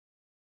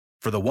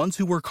For the ones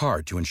who work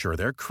hard to ensure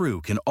their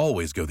crew can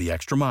always go the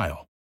extra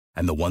mile,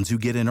 and the ones who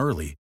get in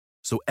early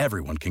so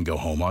everyone can go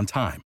home on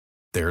time,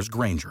 there's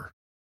Grainger,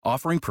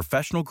 offering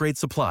professional-grade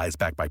supplies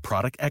backed by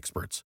product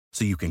experts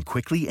so you can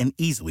quickly and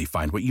easily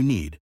find what you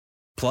need.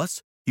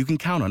 Plus, you can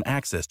count on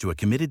access to a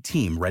committed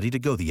team ready to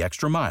go the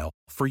extra mile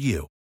for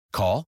you.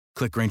 Call,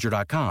 click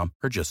Grainger.com,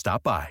 or just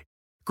stop by.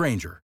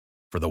 Grainger,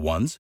 for the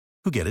ones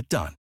who get it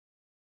done.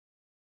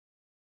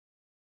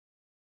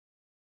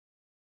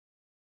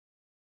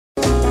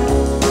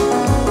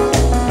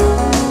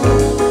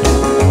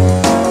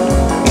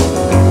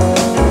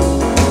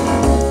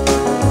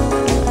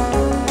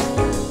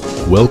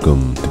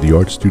 Welcome to the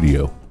Art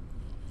Studio.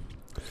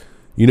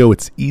 You know,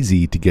 it's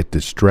easy to get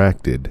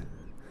distracted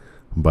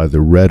by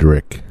the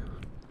rhetoric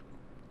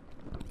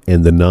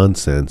and the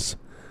nonsense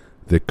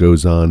that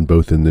goes on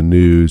both in the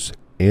news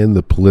and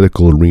the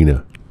political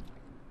arena.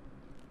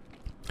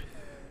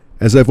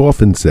 As I've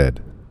often said,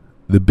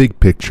 the big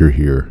picture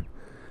here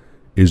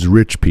is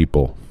rich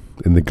people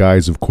in the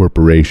guise of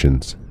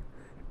corporations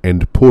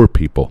and poor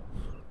people.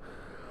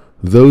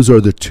 Those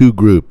are the two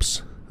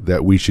groups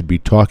that we should be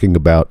talking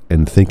about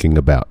and thinking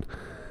about,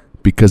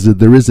 because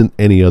there isn't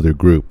any other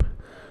group.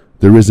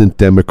 There isn't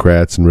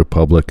Democrats and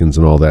Republicans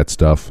and all that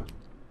stuff.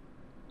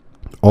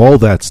 All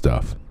that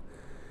stuff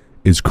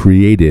is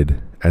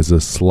created as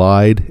a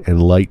slide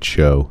and light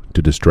show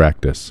to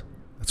distract us.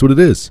 That's what it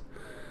is.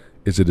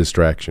 It's a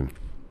distraction.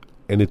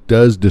 And it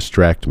does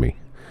distract me.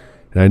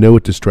 And I know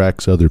it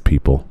distracts other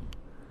people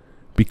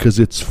because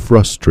it's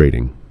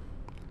frustrating.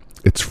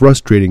 It's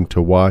frustrating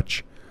to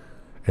watch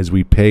as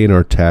we pay in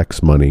our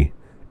tax money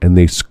and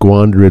they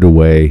squander it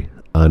away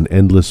on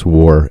endless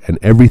war and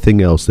everything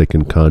else they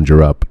can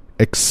conjure up,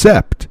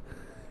 except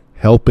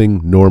helping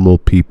normal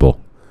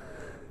people.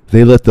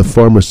 They let the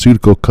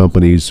pharmaceutical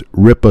companies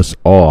rip us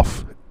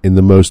off in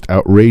the most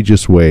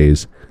outrageous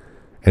ways,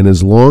 and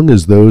as long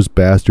as those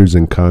bastards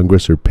in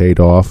Congress are paid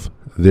off,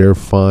 they're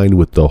fine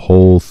with the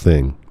whole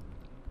thing.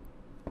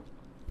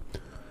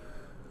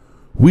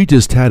 We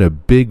just had a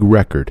big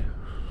record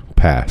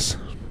pass.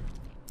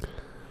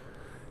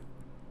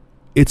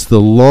 It's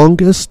the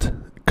longest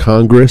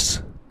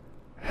Congress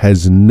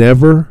has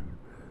never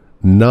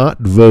not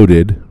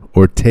voted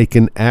or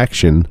taken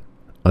action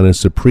on a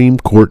Supreme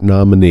Court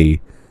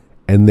nominee,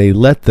 and they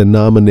let the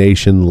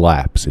nomination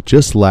lapse. It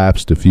just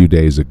lapsed a few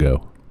days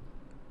ago.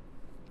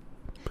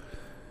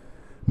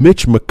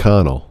 Mitch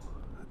McConnell,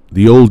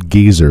 the old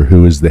geezer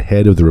who is the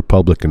head of the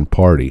Republican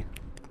Party,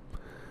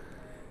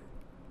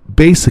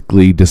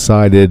 basically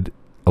decided,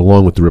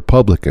 along with the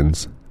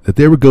Republicans, that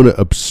they were going to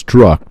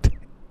obstruct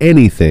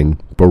anything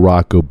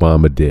Barack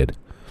Obama did.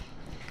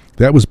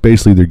 That was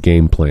basically their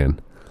game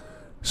plan.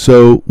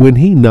 So when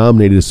he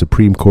nominated a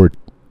Supreme Court,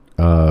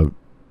 a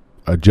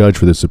judge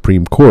for the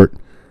Supreme Court,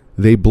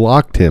 they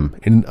blocked him.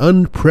 In an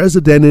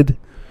unprecedented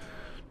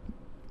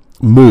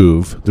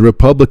move, the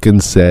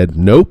Republicans said,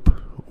 nope,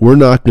 we're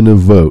not going to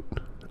vote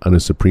on a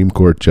Supreme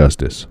Court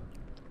justice.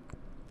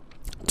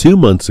 2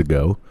 months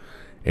ago,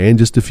 and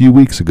just a few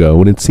weeks ago,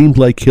 when it seemed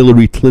like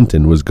Hillary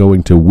Clinton was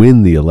going to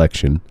win the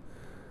election,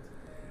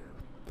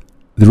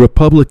 the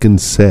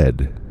Republicans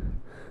said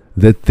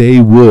that they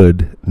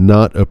would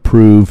not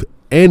approve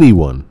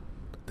anyone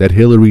that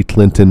Hillary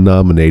Clinton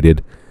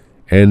nominated,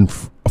 and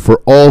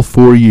for all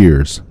 4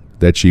 years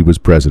that she was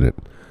president.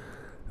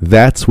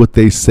 That's what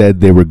they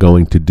said they were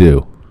going to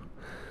do.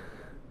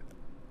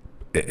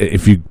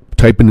 If you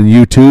type in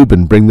YouTube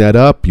and bring that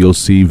up, you'll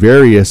see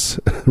various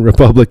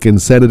Republican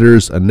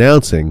senators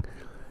announcing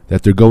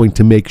that they're going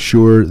to make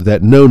sure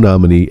that no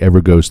nominee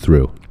ever goes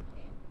through.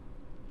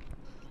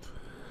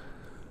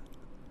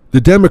 The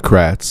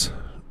Democrats,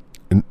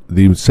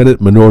 the Senate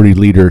Minority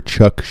Leader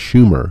Chuck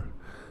Schumer,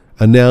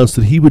 announced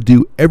that he would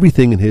do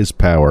everything in his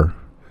power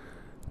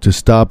to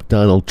stop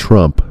Donald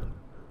Trump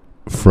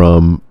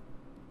from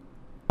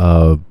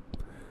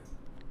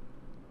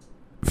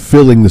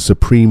filling the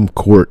Supreme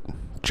Court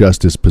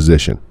justice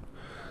position.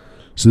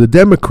 So the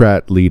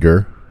Democrat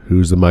leader,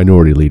 who's the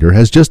minority leader,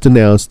 has just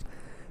announced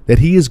that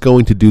he is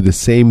going to do the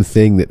same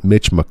thing that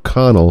Mitch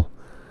McConnell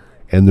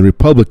and the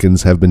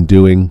Republicans have been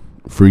doing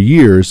for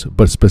years,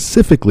 but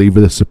specifically for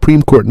the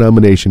Supreme Court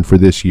nomination for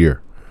this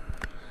year.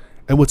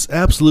 And what's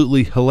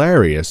absolutely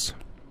hilarious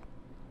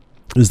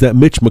is that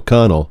Mitch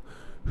McConnell,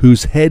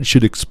 whose head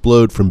should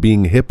explode from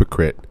being a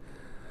hypocrite,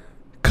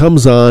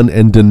 comes on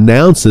and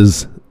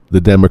denounces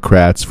the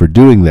Democrats for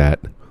doing that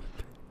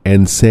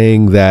and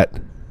saying that,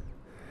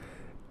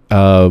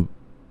 how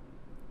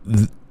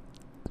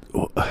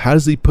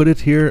does he put it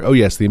here? Oh,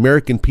 yes, the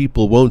American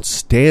people won't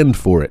stand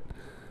for it.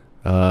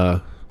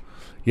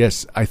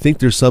 Yes, I think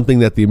there's something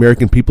that the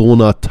American people will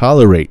not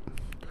tolerate.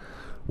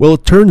 Well,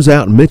 it turns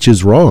out Mitch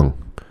is wrong.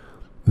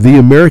 The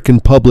American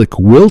public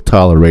will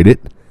tolerate it,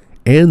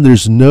 and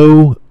there's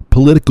no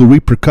political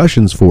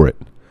repercussions for it.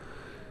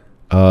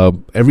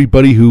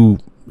 Everybody who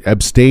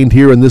abstained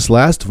here in this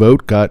last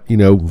vote got,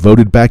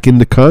 voted back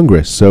into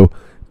Congress. So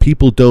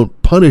people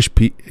don't punish,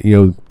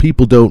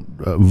 people don't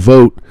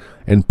vote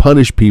and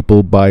punish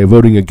people by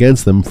voting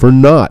against them for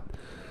not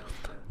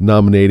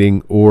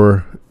nominating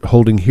or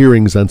holding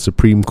hearings on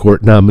Supreme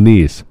Court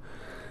nominees.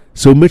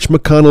 So Mitch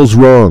McConnell's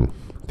wrong.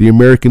 The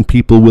American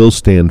people will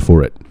stand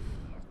for it.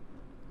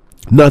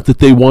 Not that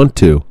they want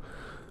to,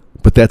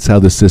 but that's how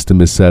the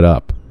system is set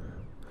up.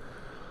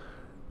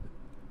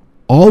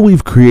 All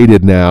we've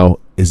created now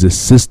is a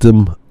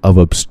system of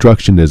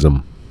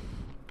obstructionism.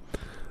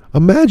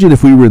 Imagine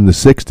if we were in the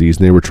 60s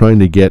and they were trying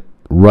to get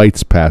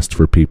rights passed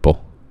for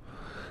people.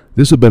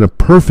 This would have been a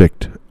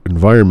perfect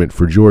environment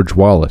for George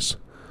Wallace.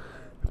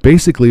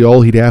 Basically,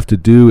 all he'd have to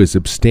do is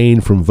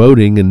abstain from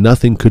voting and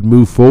nothing could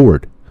move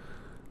forward.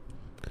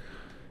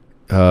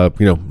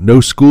 No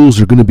schools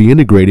are going to be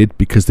integrated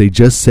because they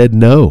just said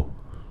no.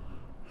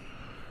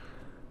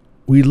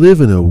 We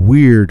live in a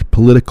weird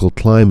political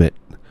climate,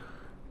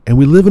 and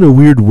we live in a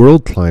weird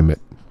world climate.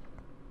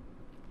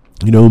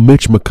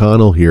 Mitch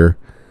McConnell here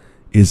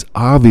is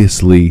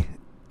obviously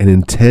an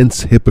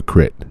intense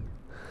hypocrite.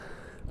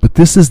 But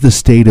this is the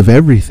state of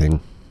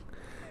everything.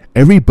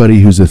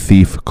 Everybody who's a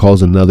thief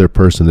calls another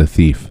person a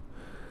thief.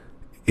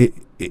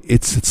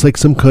 It's like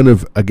some kind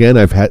of, again,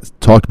 I've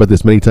talked about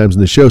this many times in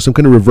the show, some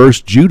kind of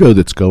reverse judo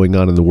that's going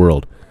on in the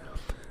world.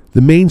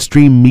 The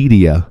mainstream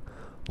media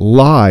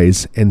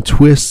lies and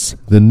twists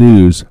the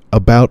news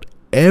about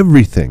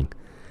everything.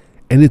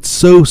 And it's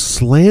so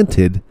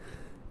slanted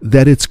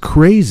that it's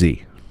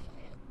crazy.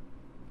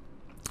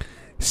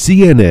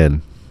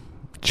 CNN,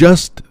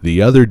 just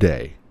the other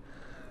day,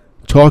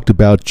 talked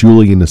about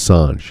Julian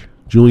Assange.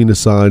 Julian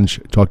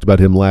Assange, talked about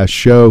him last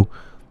show,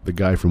 the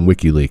guy from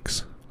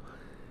WikiLeaks.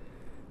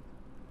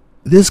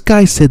 This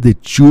guy said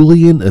that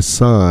Julian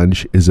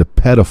Assange is a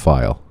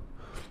pedophile,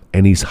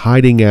 and he's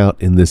hiding out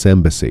in this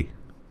embassy.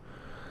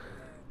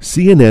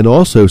 CNN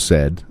also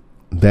said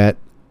that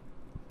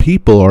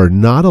people are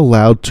not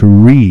allowed to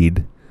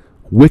read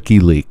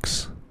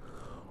WikiLeaks.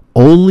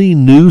 Only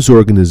news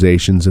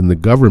organizations and the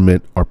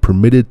government are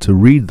permitted to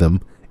read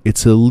them.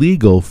 It's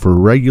illegal for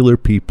regular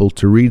people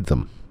to read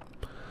them.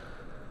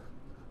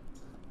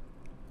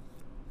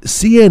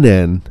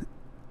 CNN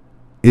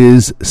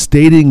is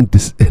stating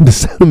and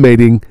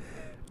disseminating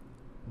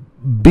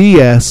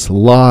BS,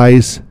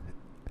 lies,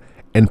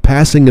 and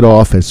passing it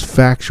off as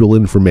factual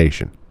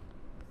information.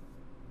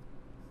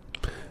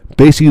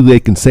 Basically, they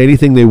can say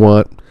anything they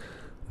want,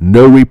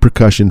 no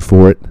repercussion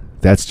for it.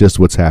 That's just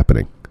what's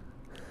happening.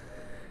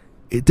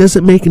 It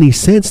doesn't make any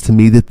sense to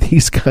me that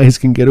these guys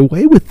can get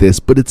away with this,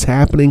 but it's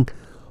happening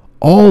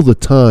all the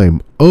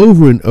time,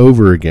 over and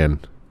over again.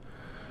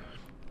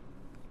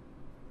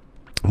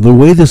 The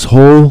way this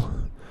whole,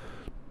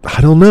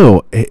 I don't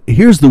know,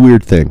 here's the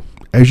weird thing.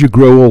 As you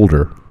grow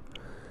older,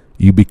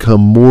 you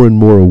become more and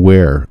more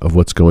aware of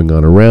what's going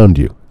on around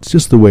you. It's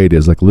just the way it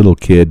is. Like a little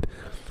kid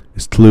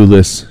is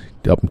clueless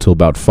up until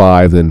about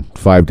 5, then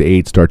 5 to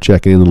 8 start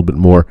checking in a little bit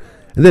more.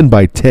 And then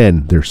by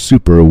 10, they're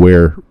super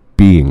aware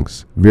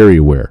beings, very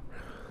aware.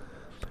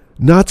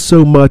 Not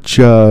so much,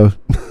 pardon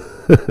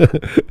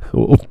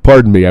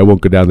me, I won't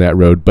go down that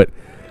road, but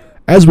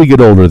as we get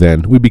older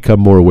then, we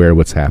become more aware of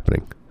what's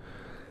happening.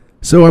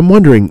 So I'm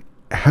wondering,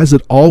 has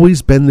it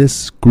always been this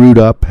screwed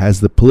up?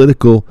 Has the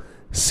political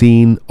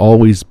scene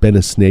always been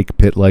a snake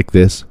pit like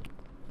this?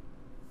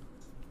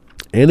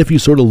 And if you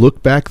sort of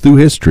look back through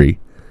history,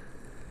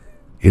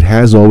 it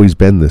has always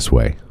been this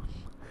way.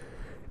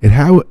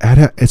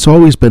 It's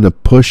always been a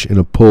push and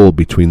a pull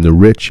between the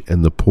rich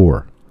and the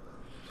poor.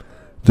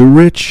 The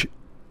rich,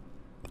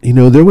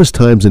 there was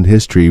times in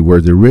history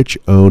where the rich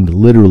owned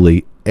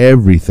literally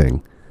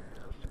everything.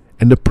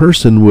 And a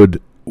person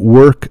would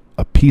work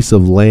a piece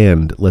of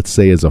land, let's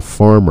say as a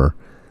farmer,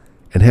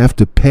 and have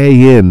to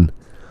pay in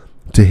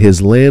to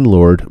his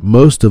landlord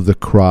most of the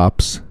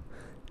crops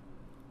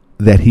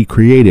that he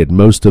created.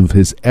 Most of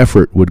his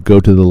effort would go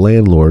to the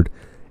landlord,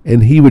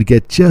 and he would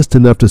get just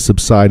enough to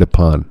subside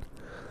upon.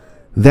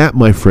 That,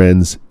 my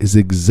friends, is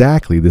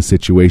exactly the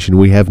situation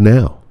we have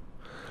now.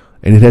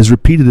 And it has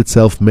repeated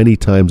itself many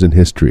times in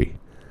history.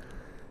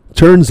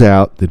 Turns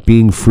out that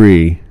being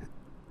free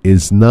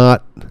is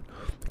not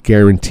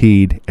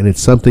guaranteed, and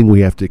it's something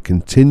we have to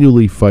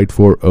continually fight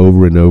for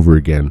over and over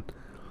again.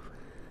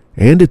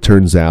 And it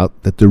turns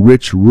out that the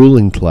rich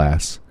ruling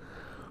class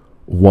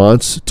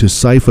wants to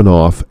siphon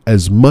off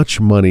as much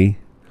money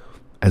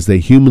as they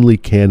humanly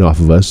can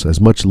off of us,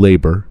 as much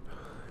labor,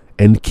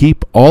 and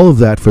keep all of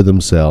that for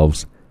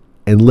themselves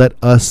and let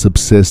us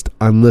subsist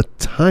on the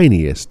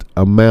tiniest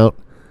amount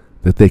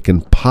that they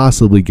can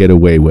possibly get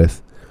away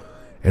with.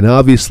 And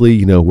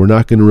obviously, we're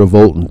not going to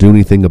revolt and do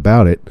anything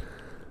about it.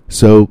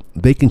 So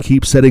they can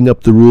keep setting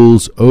up the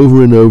rules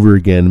over and over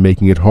again,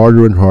 making it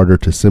harder and harder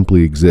to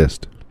simply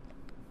exist.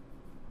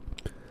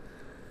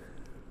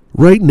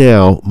 Right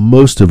now,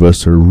 most of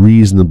us are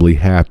reasonably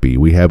happy.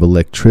 We have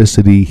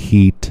electricity,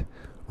 heat,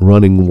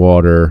 running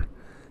water,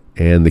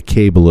 and the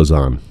cable is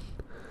on.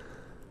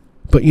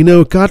 But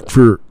it got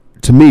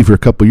to me for a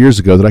couple years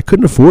ago that I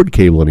couldn't afford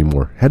cable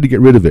anymore. Had to get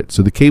rid of it.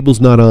 So the cable's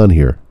not on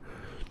here.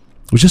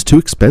 It was just too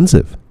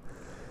expensive.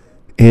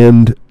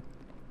 And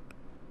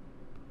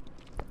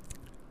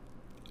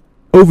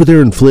over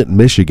there in Flint,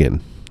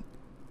 Michigan,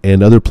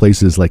 and other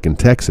places like in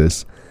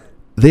Texas,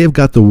 they have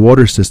got the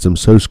water system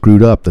so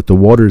screwed up that the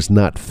water is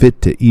not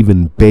fit to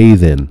even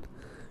bathe in.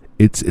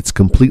 It's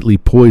completely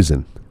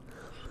poison.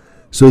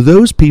 So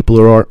those people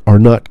are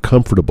not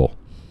comfortable.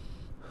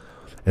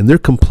 And they're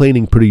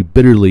complaining pretty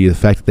bitterly the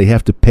fact that they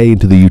have to pay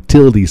into the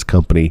utilities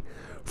company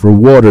for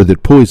water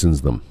that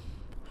poisons them.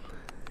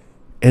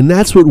 And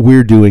that's what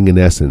we're doing in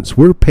essence.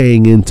 We're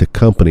paying into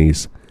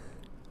companies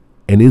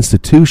and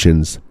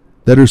institutions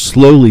that are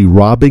slowly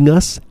robbing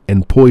us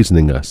and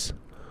poisoning us.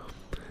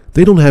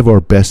 They don't have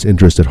our best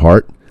interest at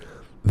heart.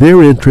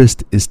 Their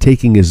interest is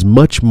taking as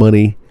much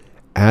money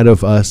out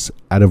of us,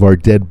 out of our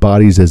dead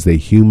bodies, as they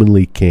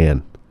humanly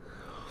can.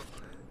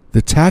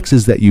 The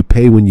taxes that you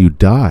pay when you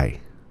die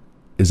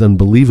is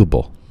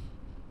unbelievable.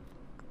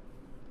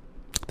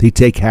 They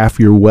take half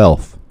your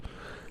wealth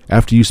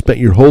after you spent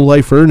your whole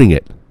life earning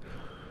it.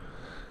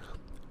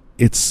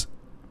 It's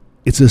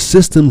a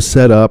system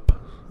set up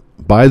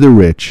by the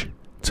rich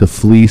to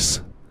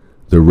fleece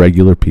the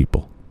regular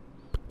people.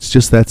 It's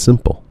just that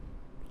simple.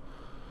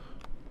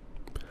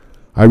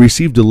 I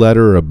received a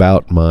letter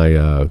about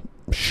my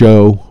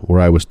show where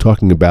I was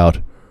talking about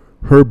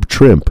Herb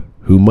Trimpe,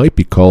 who might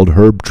be called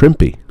Herb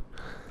Trimpe.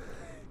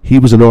 He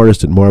was an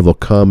artist at Marvel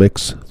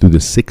Comics through the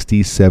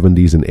 60s,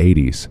 70s, and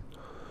 80s.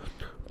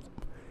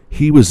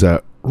 He was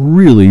a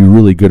really,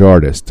 really good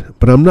artist,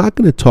 but I'm not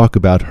going to talk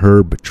about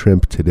Herb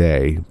Trimpe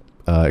today,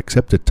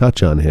 except to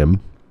touch on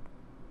him,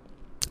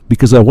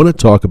 because I want to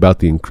talk about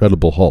the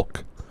Incredible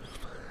Hulk.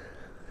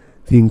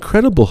 The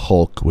Incredible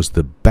Hulk was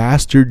the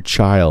bastard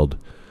child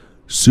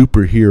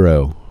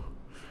superhero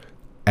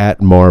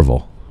at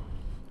Marvel.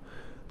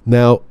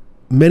 Now,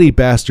 many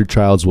bastard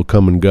childs will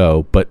come and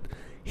go, but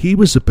he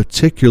was a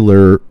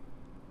particular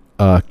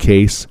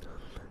case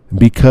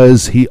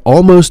because he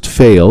almost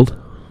failed,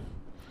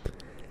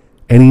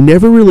 and he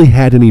never really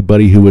had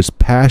anybody who was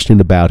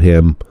passionate about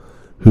him,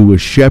 who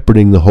was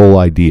shepherding the whole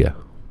idea.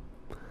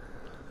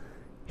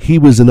 He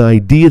was an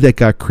idea that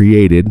got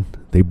created.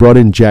 They brought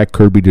in Jack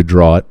Kirby to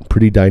draw it,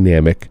 pretty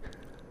dynamic.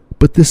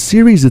 But the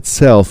series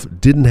itself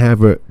didn't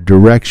have a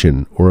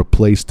direction or a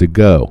place to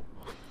go.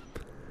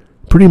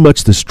 Pretty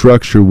much the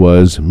structure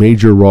was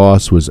Major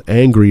Ross was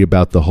angry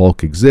about the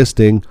Hulk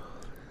existing,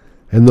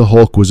 and the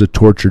Hulk was a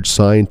tortured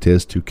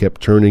scientist who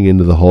kept turning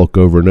into the Hulk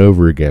over and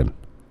over again.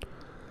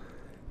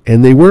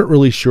 And they weren't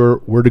really sure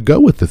where to go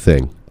with the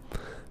thing.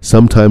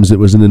 Sometimes it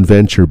was an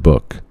adventure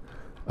book.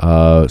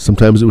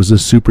 Sometimes it was a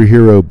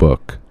superhero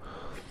book.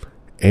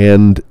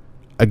 And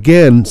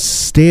again,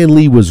 Stan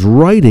Lee was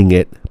writing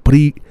it, but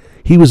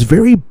he was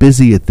very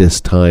busy at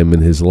this time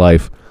in his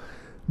life.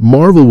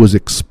 Marvel was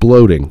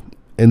exploding.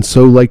 And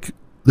so, like,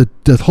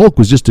 the Hulk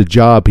was just a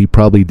job he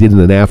probably did in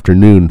an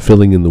afternoon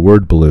filling in the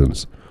word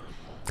balloons.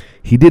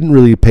 He didn't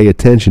really pay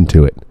attention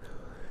to it.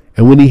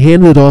 And when he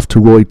handed it off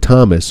to Roy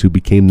Thomas, who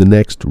became the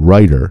next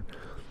writer,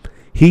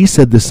 he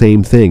said the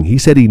same thing. He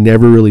said he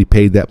never really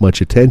paid that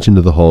much attention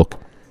to the Hulk,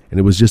 and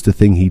it was just a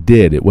thing he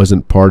did. It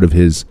wasn't part of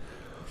his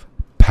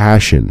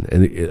passion.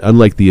 And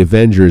unlike the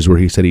Avengers, where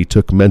he said he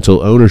took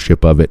mental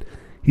ownership of it,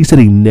 he said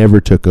he never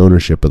took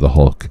ownership of the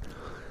Hulk.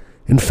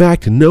 In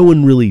fact, no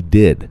one really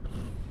did.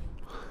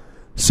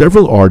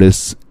 Several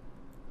artists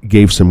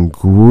gave some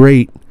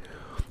great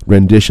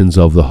renditions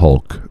of the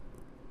Hulk.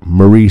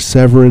 Marie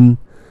Severin,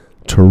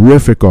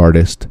 terrific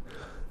artist.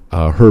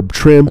 Herb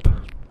Trimpe,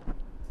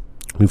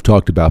 we've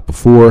talked about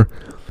before.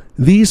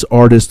 These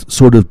artists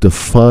sort of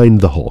defined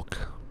the Hulk.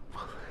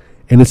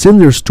 And it's in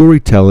their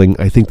storytelling,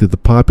 I think, that the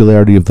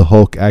popularity of the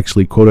Hulk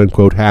actually,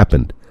 quote-unquote,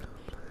 happened.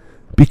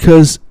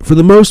 Because, for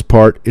the most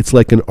part, it's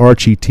like an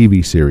Archie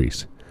TV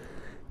series.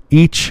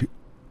 Each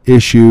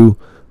issue,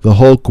 the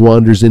Hulk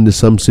wanders into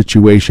some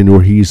situation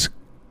where he's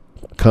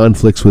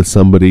conflicts with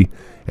somebody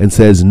and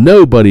says,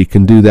 nobody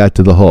can do that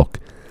to the Hulk.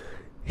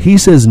 He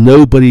says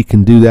nobody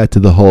can do that to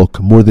the Hulk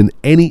more than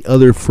any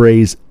other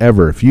phrase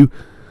ever. If you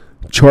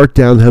chart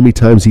down how many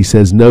times he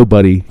says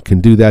nobody can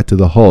do that to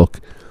the Hulk,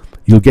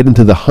 you'll get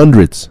into the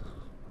hundreds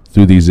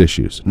through these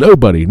issues.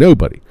 Nobody.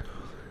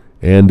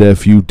 And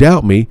if you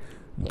doubt me,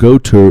 go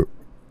to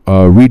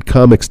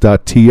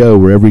readcomics.to,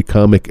 where every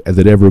comic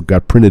that ever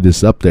got printed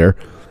is up there,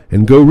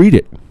 and go read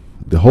it.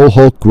 The whole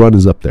Hulk run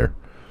is up there.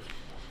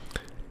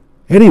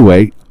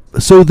 Anyway,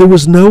 so there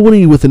was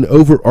nobody with an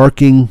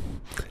overarching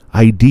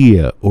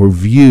idea or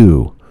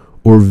view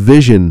or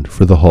vision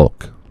for the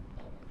Hulk.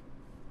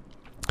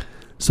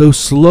 So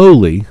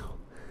slowly,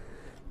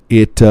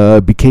 it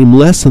became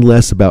less and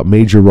less about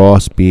Major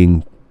Ross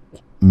being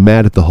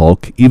mad at the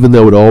Hulk, even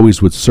though it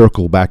always would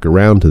circle back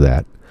around to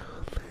that,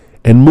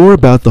 and more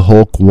about the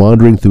Hulk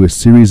wandering through a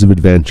series of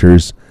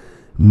adventures,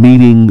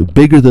 meeting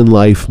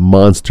bigger-than-life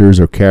monsters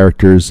or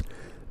characters,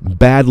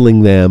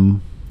 battling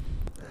them,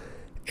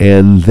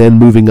 and then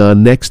moving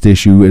on next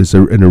issue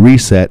in a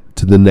reset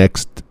to the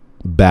next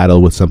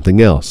battle with something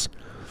else.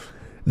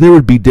 There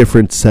would be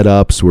different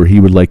setups where he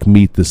would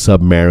meet the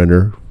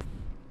Submariner,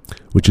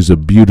 which is a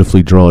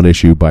beautifully drawn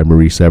issue by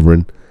Marie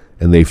Severin,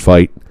 and they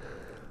fight.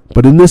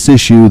 But in this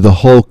issue, the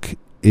Hulk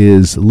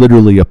is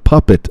literally a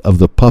puppet of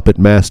the puppet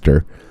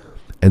master,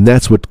 And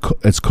that's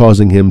what's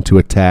causing him to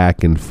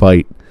attack and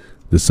fight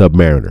the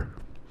Submariner.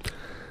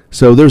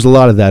 So there's a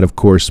lot of that, of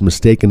course,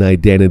 mistaken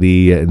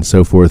identity and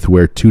so forth,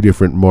 where two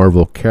different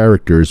Marvel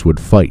characters would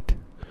fight.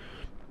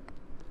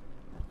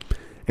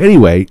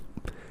 Anyway,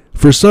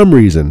 for some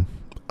reason,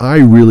 I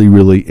really,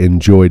 really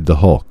enjoyed the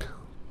Hulk.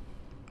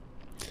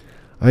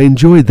 I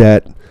enjoyed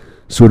that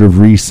sort of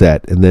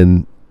reset and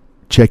then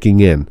checking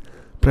in.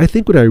 But I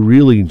think what I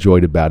really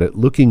enjoyed about it,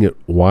 looking at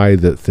why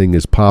the thing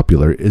is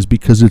popular, is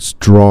because it's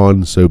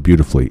drawn so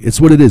beautifully.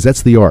 It's what it is.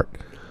 That's the art.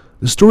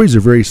 The stories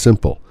are very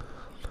simple.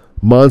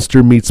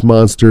 Monster meets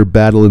monster,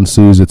 battle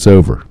ensues, it's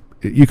over.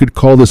 You could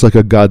call this like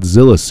a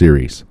Godzilla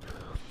series.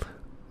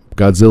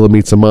 Godzilla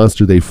meets a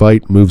monster, they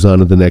fight, moves on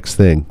to the next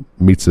thing.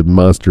 Meets a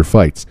monster,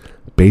 fights.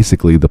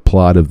 Basically the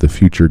plot of the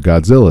future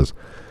Godzillas.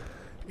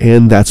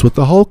 And that's what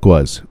the Hulk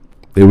was.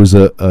 It was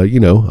a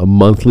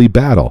monthly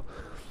battle.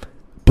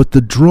 But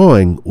the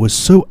drawing was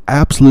so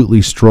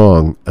absolutely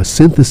strong, a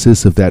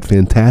synthesis of that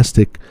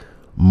fantastic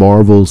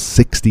Marvel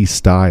 60s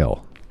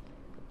style.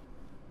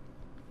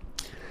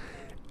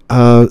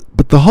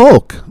 But the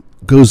Hulk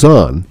goes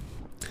on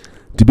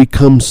to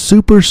become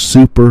super,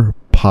 super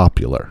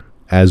popular,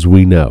 as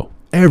we know.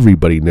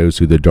 Everybody knows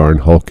who the darn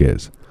Hulk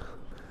is.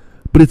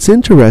 But it's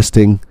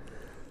interesting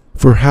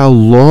for how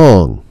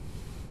long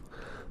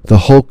the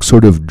Hulk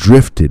sort of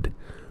drifted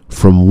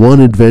from one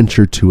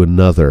adventure to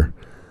another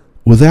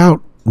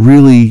without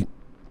really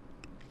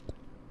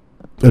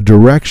a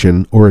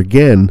direction, or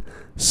again,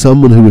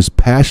 someone who was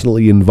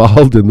passionately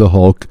involved in the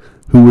Hulk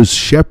who was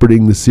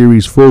shepherding the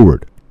series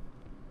forward.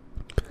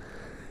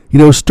 You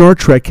know, Star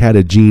Trek had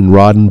a Gene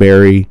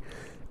Roddenberry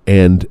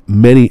and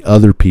many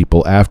other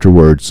people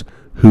afterwards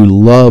who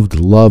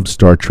loved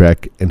Star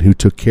Trek and who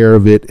took care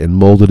of it and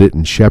molded it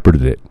and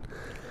shepherded it.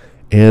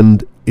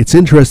 And it's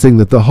interesting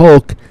that the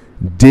Hulk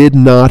did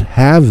not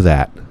have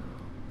that.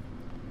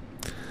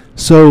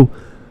 So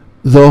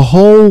the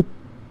whole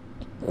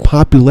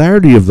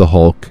popularity of the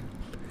Hulk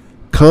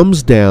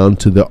comes down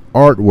to the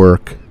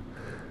artwork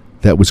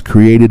that was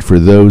created for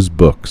those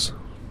books.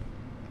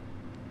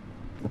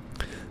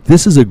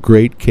 This is a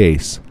great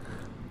case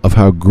of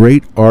how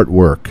great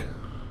artwork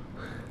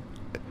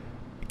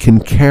can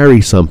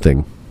carry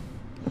something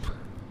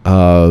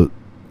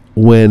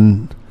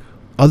when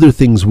other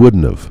things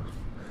wouldn't have.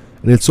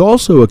 And it's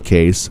also a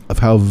case of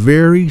how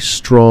very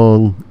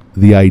strong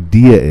the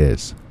idea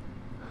is.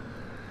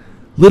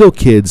 Little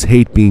kids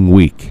hate being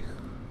weak.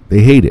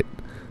 They hate it.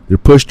 They're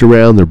pushed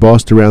around, they're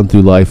bossed around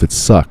through life, it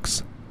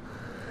sucks.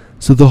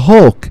 So the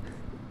Hulk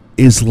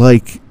is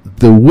like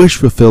the wish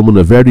fulfillment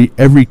of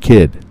every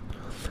kid.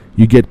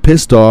 You get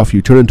pissed off,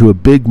 you turn into a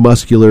big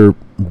muscular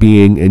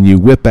being, and you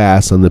whip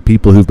ass on the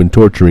people who've been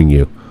torturing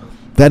you.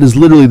 That is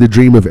literally the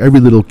dream of every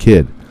little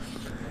kid.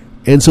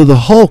 And so the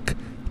Hulk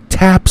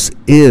taps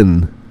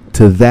in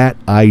to that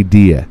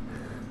idea.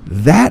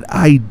 That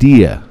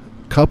idea,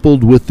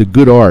 coupled with the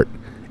good art,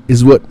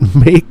 is what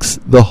makes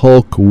the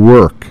Hulk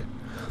work.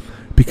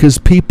 Because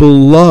people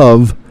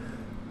love,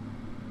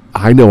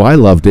 I know I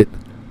loved it,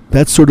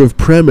 that sort of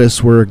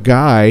premise where a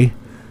guy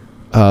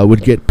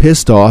would get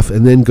pissed off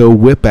and then go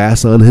whip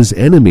ass on his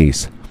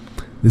enemies.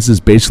 This is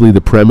basically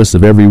the premise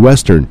of every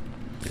Western.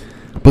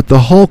 But the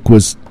Hulk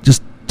was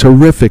just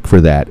terrific for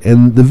that.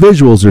 And the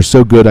visuals are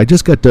so good. I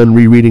just got done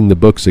rereading the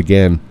books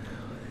again.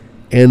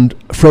 And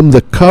from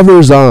the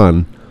covers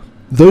on,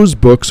 those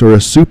books are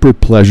a super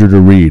pleasure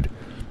to read.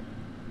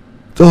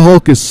 The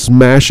Hulk is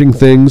smashing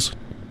things,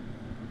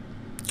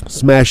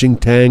 smashing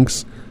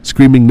tanks,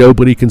 screaming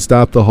nobody can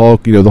stop the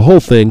Hulk, the whole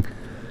thing.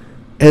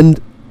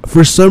 And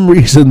for some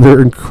reason,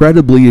 they're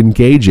incredibly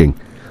engaging.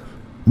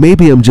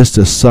 Maybe I'm just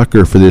a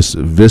sucker for this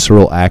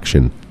visceral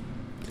action.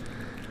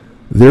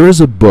 There is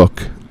a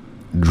book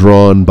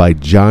drawn by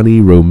Johnny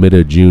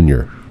Romita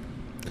Jr.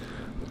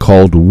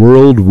 called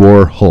World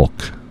War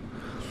Hulk.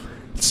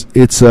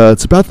 It's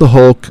about the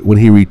Hulk when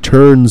he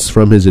returns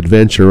from his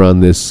adventure on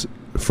this,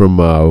 from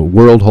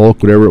World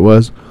Hulk, whatever it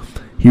was.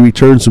 He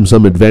returns from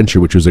some adventure,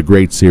 which was a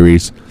great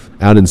series,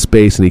 out in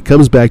space, and he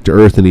comes back to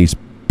Earth and he's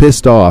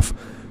pissed off,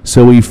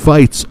 so he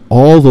fights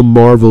all the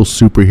Marvel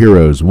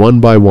superheroes one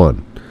by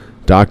one,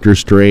 Doctor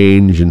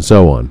Strange and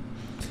so on.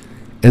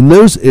 And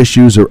those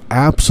issues are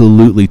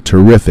absolutely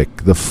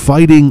terrific. The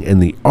fighting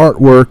and the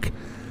artwork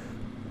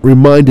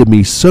reminded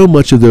me so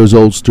much of those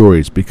old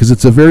stories because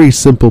it's a very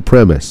simple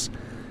premise.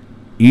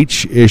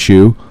 Each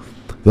issue,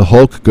 the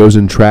Hulk goes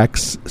and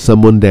tracks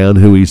someone down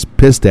who he's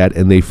pissed at,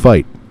 and they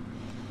fight.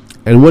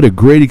 And what a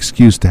great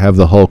excuse to have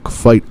the Hulk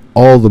fight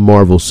all the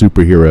Marvel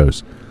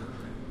superheroes.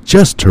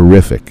 Just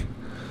terrific.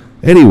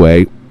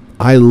 Anyway,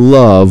 I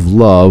love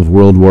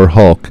World War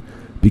Hulk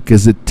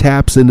because it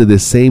taps into the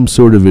same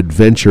sort of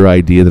adventure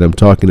idea that I'm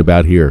talking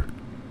about here.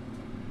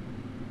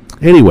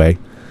 Anyway,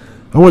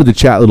 I wanted to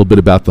chat a little bit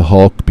about the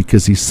Hulk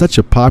because he's such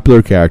a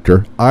popular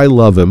character. I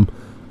love him.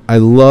 I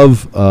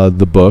love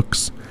the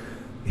books.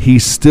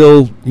 He's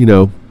still,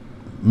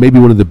 maybe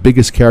one of the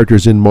biggest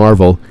characters in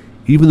Marvel.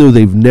 Even though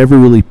they've never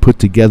really put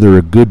together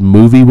a good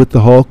movie with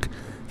the Hulk,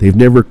 they've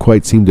never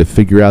quite seemed to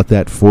figure out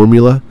that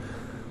formula.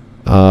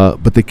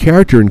 But the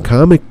character in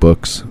comic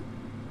books,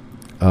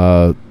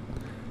 even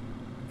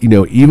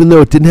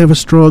though it didn't have a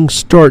strong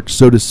start,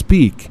 so to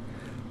speak,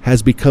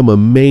 has become a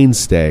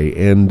mainstay,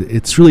 and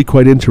it's really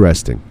quite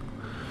interesting.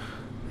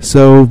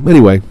 So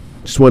anyway,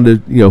 just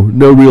wanted to,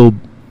 no real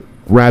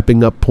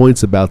wrapping up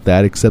points about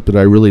that, except that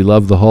I really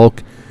love the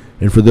Hulk.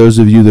 And for those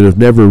of you that have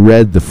never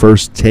read the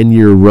first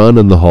 10-year run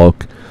on the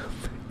Hulk,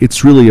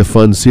 it's really a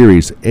fun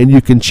series, and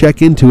you can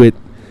check into it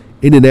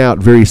in and out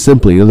very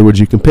simply. In other words,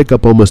 you can pick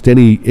up almost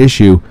any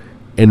issue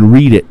and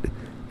read it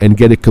and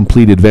get a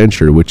complete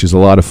adventure, which is a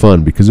lot of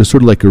fun because it's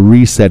sort of like a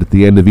reset at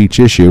the end of each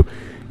issue,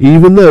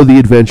 even though the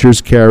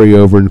adventures carry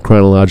over in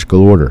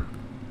chronological order.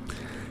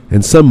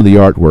 And some of the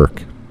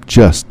artwork,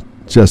 just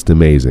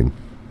amazing.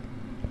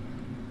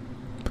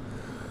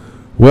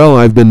 Well,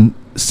 I've been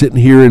sitting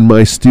here in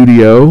my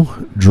studio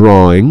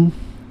drawing,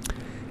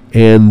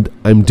 and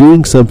I'm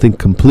doing something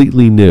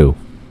completely new.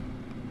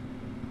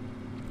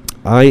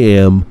 I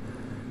am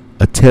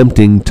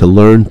attempting to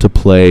learn to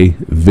play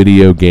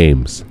video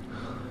games.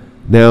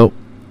 Now,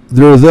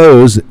 there are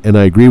those, and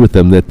I agree with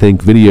them, that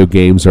think video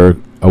games are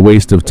a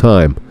waste of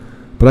time.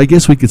 But I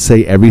guess we could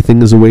say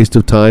everything is a waste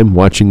of time,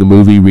 watching a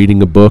movie,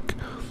 reading a book,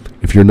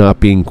 if you're not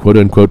being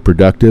quote-unquote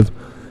productive.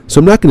 So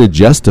I'm not going to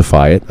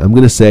justify it. I'm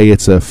going to say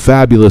it's a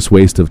fabulous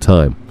waste of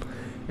time.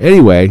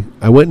 Anyway,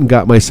 I went and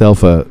got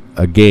myself a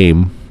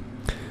game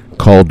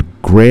called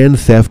Grand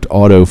Theft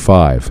Auto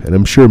 5, and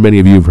I'm sure many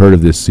of you have heard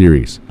of this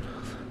series.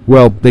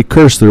 Well, they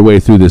curse their way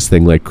through this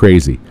thing like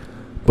crazy.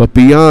 But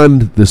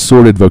beyond the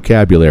sordid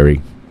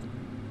vocabulary,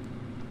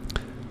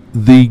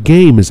 the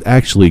game is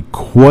actually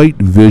quite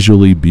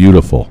visually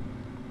beautiful.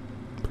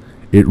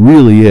 It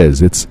really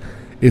is. It's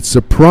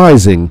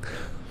surprising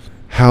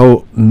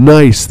how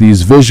nice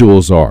these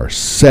visuals are.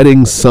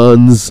 Setting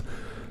suns,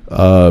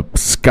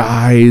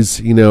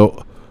 skies,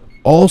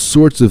 all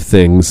sorts of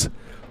things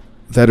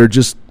that are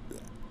just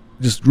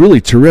really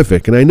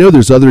terrific. And I know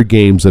there's other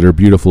games that are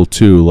beautiful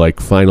too,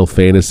 like Final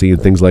Fantasy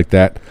and things like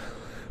that.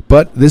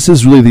 But this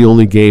is really the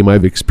only game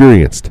I've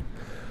experienced.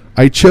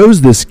 I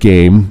chose this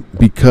game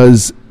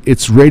because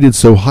it's rated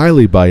so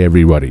highly by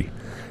everybody.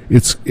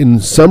 It's, in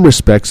some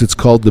respects, it's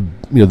called the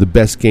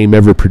best game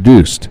ever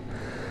produced.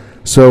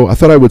 So I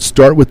thought I would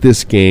start with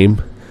this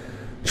game,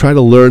 try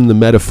to learn the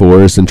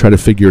metaphors, and try to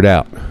figure it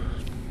out.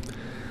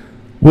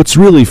 What's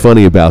really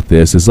funny about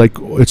this is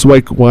it's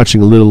like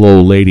watching a little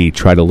old lady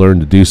try to learn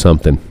to do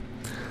something.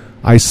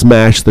 I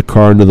smash the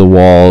car into the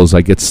walls,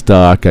 I get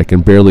stuck, I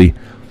can barely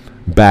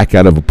back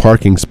out of a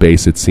parking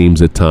space, it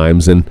seems, at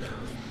times, and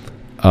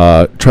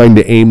trying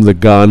to aim the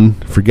gun,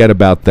 forget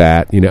about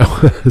that,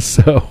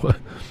 So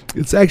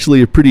it's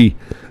actually a pretty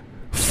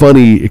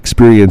funny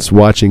experience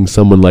watching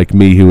someone like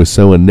me who is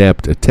so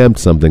inept attempt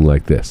something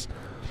like this.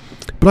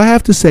 But I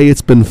have to say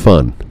it's been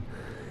fun.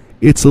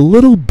 It's a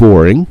little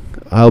boring,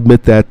 I'll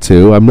admit that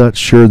too. I'm not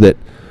sure that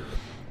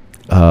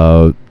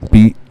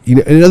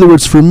in other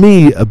words, for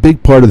me, a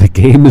big part of the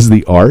game is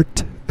the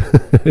art.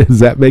 Does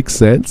that make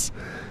sense?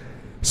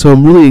 So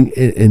I'm really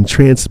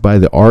entranced by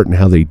the art and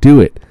how they do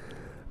it.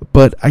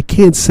 But I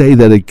can't say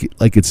that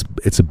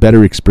it's a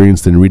better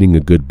experience than reading a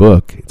good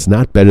book. It's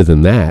not better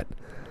than that.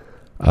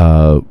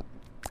 And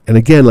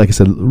again, like I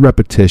said,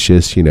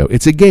 repetitious,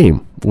 it's a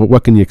game.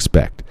 What can you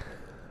expect?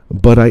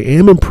 But I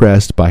am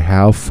impressed by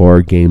how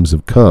far games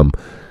have come,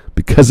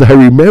 because I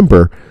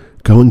remember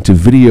going to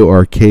video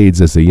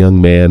arcades as a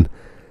young man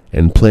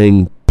and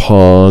playing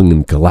Pong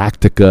and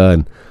Galactica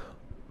and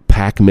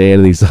Pac-Man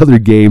and these other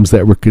games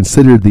that were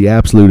considered the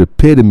absolute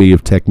epitome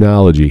of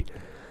technology.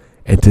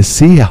 And to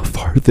see how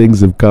far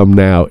things have come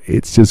now,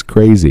 it's just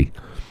crazy.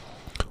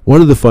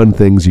 One of the fun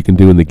things you can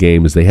do in the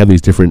game is they have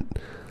these different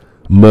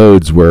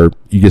modes where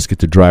you just get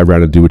to drive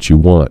around and do what you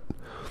want.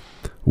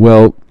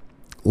 Well,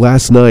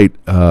 last night,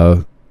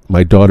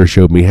 my daughter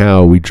showed me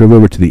how. We drove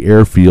over to the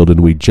airfield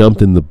and we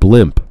jumped in the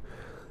blimp.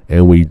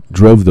 And we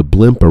drove the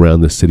blimp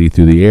around the city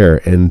through the air.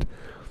 And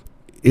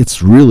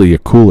it's really a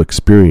cool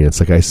experience.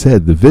 Like I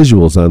said, the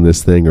visuals on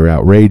this thing are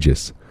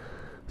outrageous.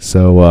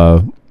 So,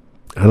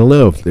 I don't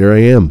know. There I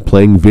am,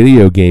 playing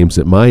video games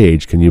at my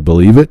age. Can you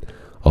believe it?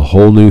 A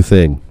whole new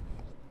thing.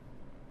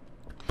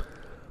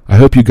 I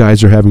hope you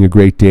guys are having a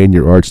great day in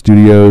your art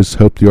studios.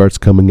 Hope the art's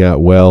coming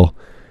out well.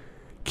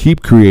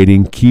 Keep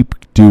creating. Keep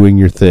doing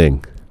your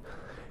thing.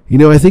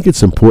 I think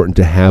it's important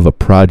to have a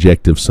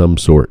project of some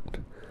sort.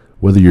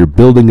 Whether you're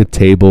building a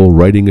table,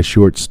 writing a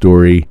short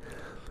story,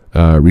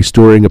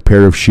 restoring a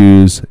pair of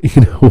shoes,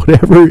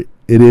 whatever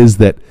it is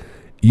that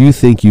you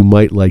think you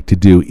might like to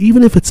do,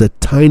 even if it's a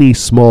tiny,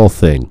 small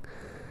thing.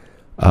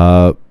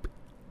 I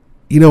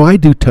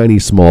do tiny,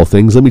 small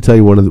things. Let me tell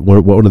you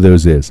what one of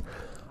those is.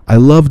 I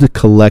love to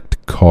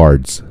collect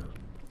cards.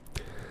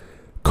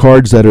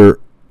 Cards that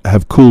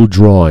have cool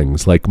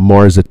drawings, like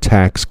Mars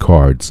Attacks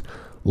cards,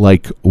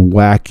 like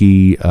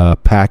wacky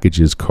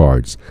packages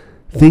cards.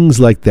 Things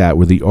like that,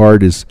 where the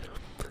art is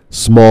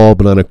small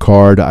but on a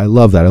card. I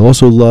love that. I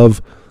also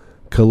love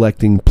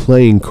collecting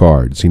playing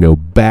cards,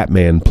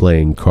 Batman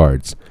playing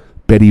cards,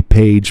 Betty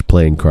Page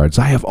playing cards.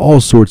 I have all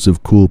sorts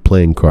of cool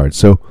playing cards.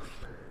 So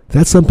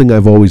That's something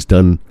I've always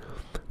done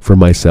for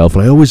myself,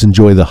 and I always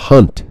enjoy the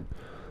hunt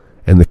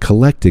and the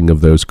collecting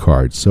of those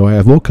cards. So I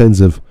have all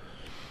kinds of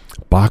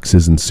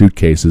boxes and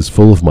suitcases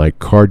full of my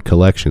card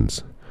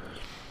collections.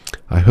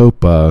 I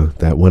hope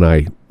that when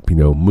I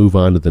move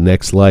on to the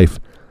next life,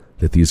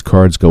 that these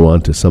cards go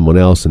on to someone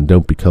else and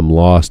don't become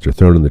lost or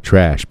thrown in the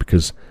trash,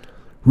 because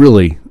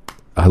really,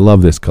 I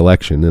love this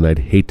collection, and I'd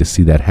hate to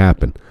see that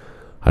happen.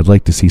 I'd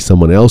like to see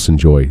someone else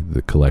enjoy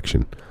the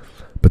collection.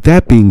 But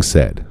that being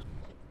said,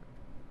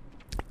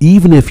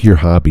 even if your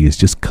hobby is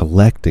just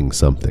collecting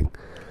something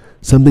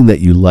that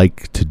you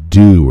like to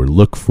do or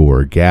look for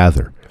or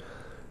gather,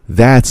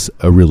 that's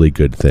a really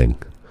good thing.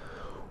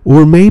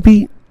 Or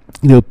maybe,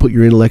 put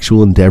your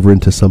intellectual endeavor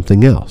into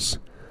something else.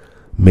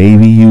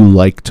 Maybe you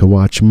like to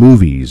watch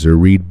movies or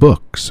read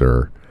books,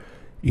 or,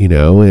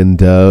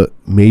 and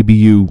maybe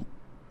you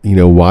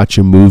watch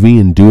a movie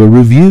and do a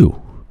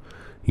review.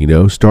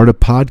 Start a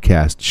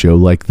podcast show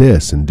like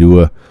this and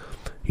do a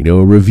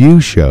review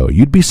show.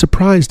 You'd be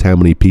surprised how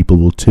many people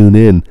will tune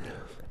in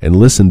and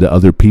listen to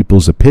other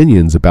people's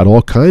opinions about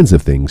all kinds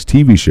of things,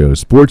 TV shows,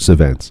 sports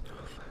events.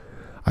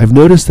 I've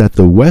noticed that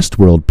the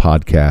Westworld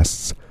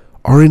podcasts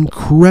are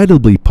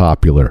incredibly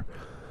popular,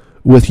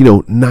 with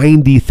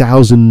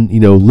 90,000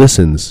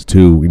 listens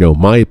to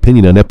my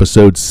opinion on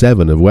episode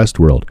 7 of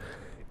Westworld.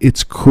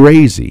 It's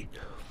crazy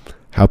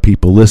how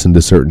people listen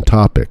to certain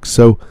topics.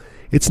 So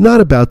it's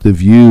not about the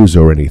views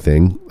or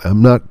anything.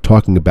 I'm not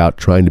talking about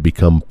trying to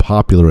become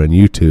popular on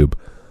YouTube.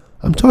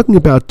 I'm talking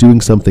about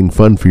doing something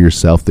fun for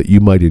yourself that you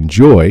might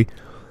enjoy,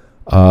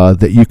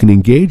 that you can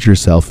engage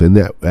yourself in,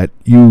 that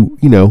you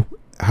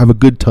have a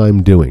good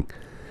time doing.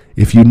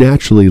 If you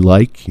naturally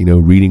like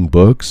reading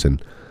books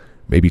and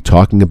maybe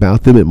talking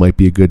about them, it might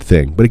be a good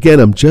thing. But again,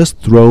 I'm just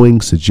throwing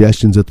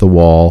suggestions at the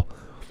wall,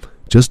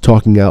 just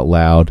talking out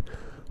loud.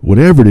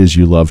 Whatever it is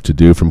you love to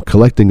do, from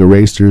collecting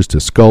erasers to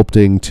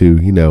sculpting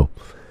to,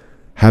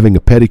 having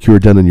a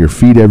pedicure done on your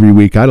feet every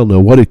week, I don't know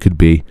what it could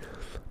be.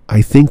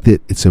 I think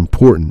that it's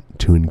important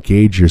to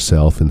engage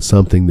yourself in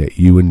something that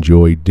you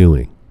enjoy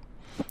doing.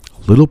 A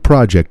little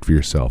project for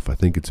yourself. I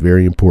think it's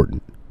very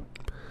important.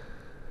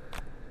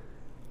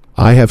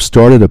 I have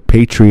started a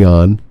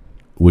Patreon,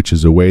 which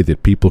is a way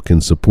that people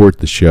can support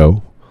the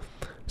show.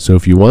 So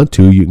if you want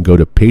to, you can go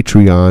to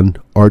Patreon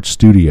Art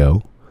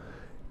Studio,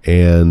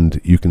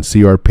 and you can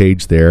see our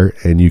page there,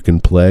 and you can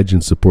pledge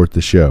and support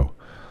the show.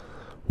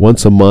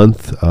 Once a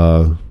month,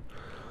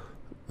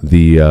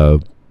 the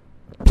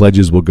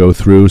pledges will go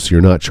through, so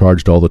you're not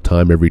charged all the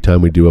time every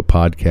time we do a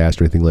podcast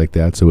or anything like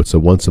that. So it's a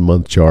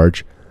once-a-month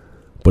charge,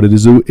 but it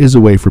is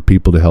a way for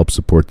people to help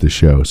support the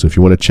show. So if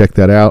you want to check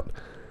that out,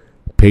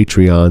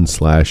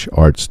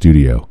 Patreon/Art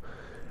Studio.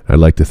 I'd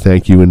like to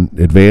thank you in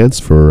advance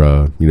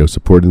for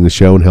supporting the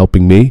show and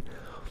helping me.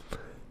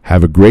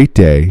 Have a great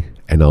day,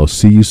 and I'll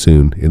see you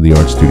soon in the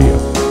Art Studio.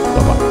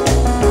 Bye-bye.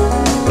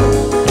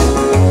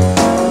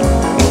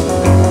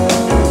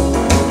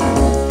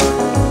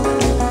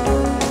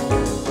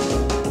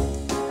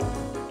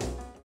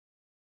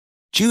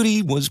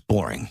 Judy was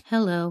boring.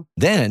 Hello.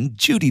 Then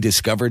Judy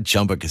discovered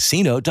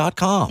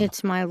ChumbaCasino.com.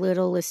 It's my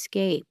little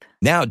escape.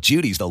 Now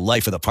Judy's the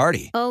life of the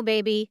party. Oh,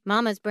 baby,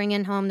 mama's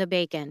bringing home the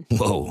bacon.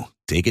 Whoa,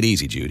 take it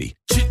easy, Judy.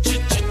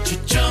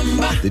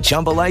 The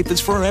Chumba life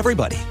is for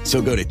everybody.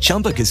 So go to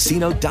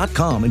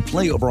ChumbaCasino.com and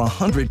play over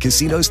 100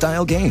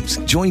 casino-style games.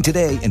 Join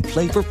today and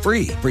play for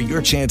free for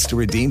your chance to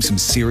redeem some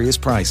serious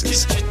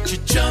prizes.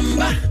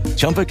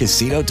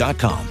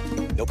 ChumbaCasino.com.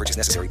 No purchase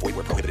necessary. Void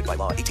where prohibited by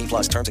law.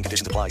 18+ terms and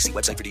conditions apply. See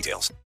website for details.